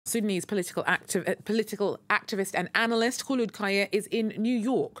Sudanese political activist and analyst Kholood Khair is in New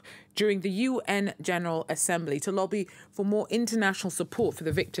York during the UN General Assembly to lobby for more international support for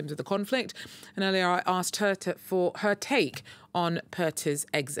the victims of the conflict. And earlier I asked her for her take on Perthes'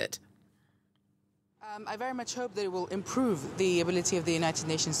 exit. I very much hope that it will improve the ability of the United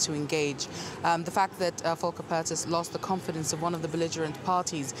Nations to engage. The fact that Volker Perthes lost the confidence of one of the belligerent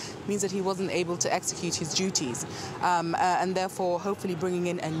parties means that he wasn't able to execute his duties. And therefore, hopefully bringing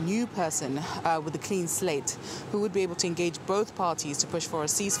in a new person with a clean slate who would be able to engage both parties to push for a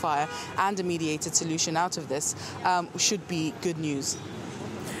ceasefire and a mediated solution out of this should be good news.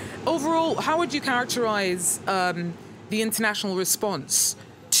 Overall, how would you characterize the international response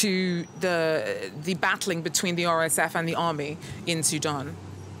to the battling between the RSF and the army in Sudan?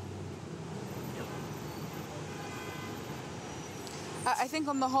 I think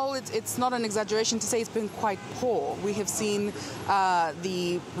on the whole, it's not an exaggeration to say it's been quite poor. We have seen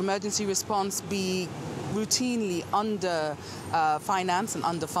the emergency response be routinely under-financed and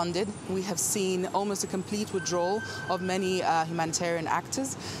underfunded. We have seen almost a complete withdrawal of many humanitarian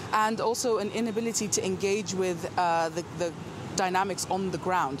actors, and also an inability to engage with the dynamics on the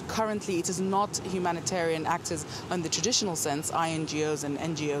ground. Currently, it is not humanitarian actors in the traditional sense, INGOs and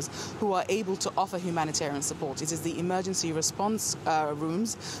NGOs, who are able to offer humanitarian support. It is the emergency response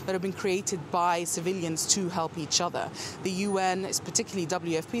rooms that have been created by civilians to help each other. The UN, particularly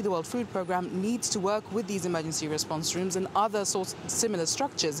WFP, the World Food Programme, needs to work with these emergency response rooms and other similar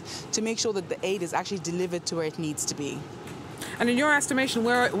structures to make sure that the aid is actually delivered to where it needs to be. And in your estimation,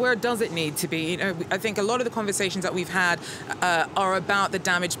 where does it need to be? You know, I think a lot of the conversations that we've had are about the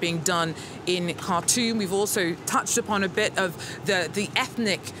damage being done in Khartoum. We've also touched upon a bit of the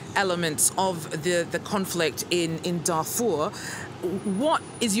ethnic elements of the conflict in Darfur. What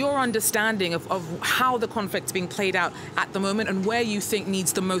is your understanding of how the conflict's being played out at the moment and where you think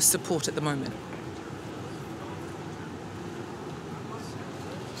needs the most support at the moment?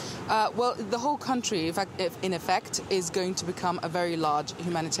 Well, the whole country, in effect, is going to become a very large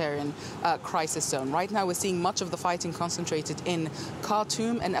humanitarian crisis zone. Right now, we're seeing much of the fighting concentrated in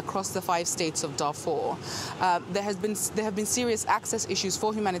Khartoum and across the 5 states of Darfur. There have been serious access issues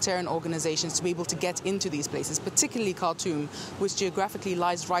for humanitarian organizations to be able to get into these places, particularly Khartoum, which geographically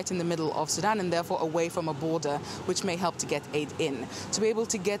lies right in the middle of Sudan and therefore away from a border, which may help to get aid in. To be able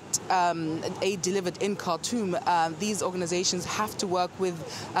to get aid delivered in Khartoum, these organizations have to work with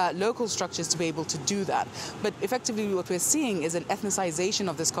local structures to be able to do that. But effectively what we're seeing is an ethnicization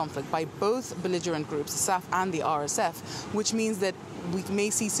of this conflict by both belligerent groups, the SAF and the RSF, which means that we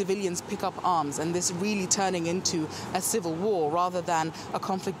may see civilians pick up arms and this really turning into a civil war rather than a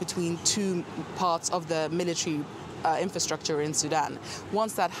conflict between two parts of the military infrastructure in Sudan.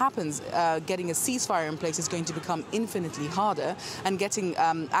 Once that happens, getting a ceasefire in place is going to become infinitely harder, and getting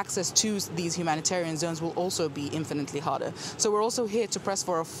access to these humanitarian zones will also be infinitely harder. So we're also here to press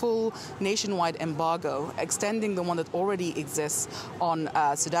for a full nationwide embargo, extending the one that already exists on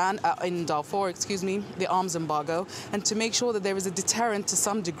Sudan, in Darfur, the arms embargo, and to make sure that there is a deterrent to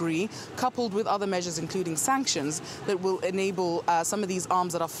some degree, coupled with other measures, including sanctions, that will enable some of these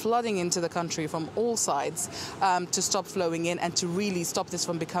arms that are flooding into the country from all sides to stop flowing in and to really stop this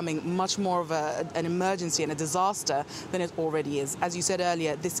from becoming much more of an emergency and a disaster than it already is. As you said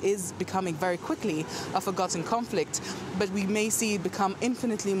earlier, this is becoming very quickly a forgotten conflict, but we may see it become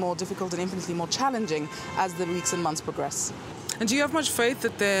infinitely more difficult and infinitely more challenging as the weeks and months progress. And do you have much faith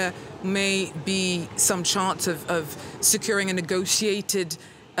that there may be some chance of securing a negotiated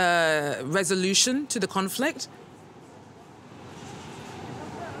resolution to the conflict?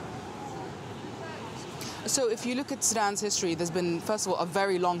 So if you look at Sudan's history, there's been, first of all, a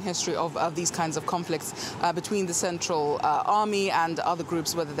very long history of these kinds of conflicts between the central army and other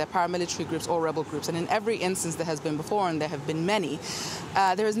groups, whether they're paramilitary groups or rebel groups. And in every instance there has been before, and there have been many,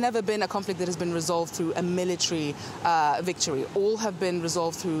 there has never been a conflict that has been resolved through a military victory. All have been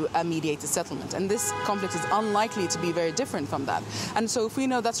resolved through a mediated settlement. And this conflict is unlikely to be very different from that. And so if we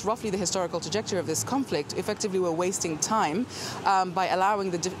know that's roughly the historical trajectory of this conflict, effectively we're wasting time by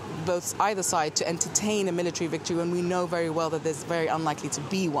allowing either side to entertain a military victory when we know very well that there's very unlikely to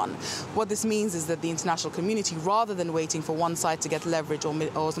be one. What this means is that the international community, rather than waiting for one side to get leverage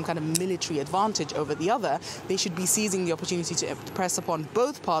or some kind of military advantage over the other, they should be seizing the opportunity to press upon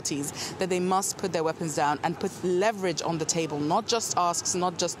both parties that they must put their weapons down and put leverage on the table, not just asks,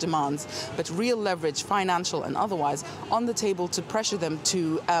 not just demands, but real leverage, financial and otherwise, on the table to pressure them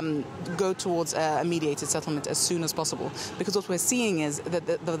to go towards a mediated settlement as soon as possible. Because what we're seeing is that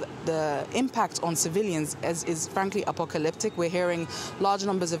the impact on civilians is frankly apocalyptic. We're hearing large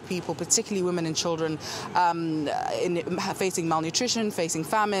numbers of people, particularly women and children, facing malnutrition, facing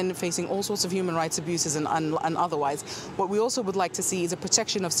famine, facing all sorts of human rights abuses and otherwise. What we also would like to see is a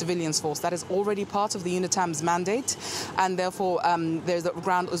protection of civilians force. That is already part of the UNITAM's mandate, and therefore the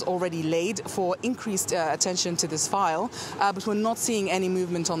ground is already laid for increased attention to this file, but we're not seeing any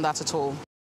movement on that at all.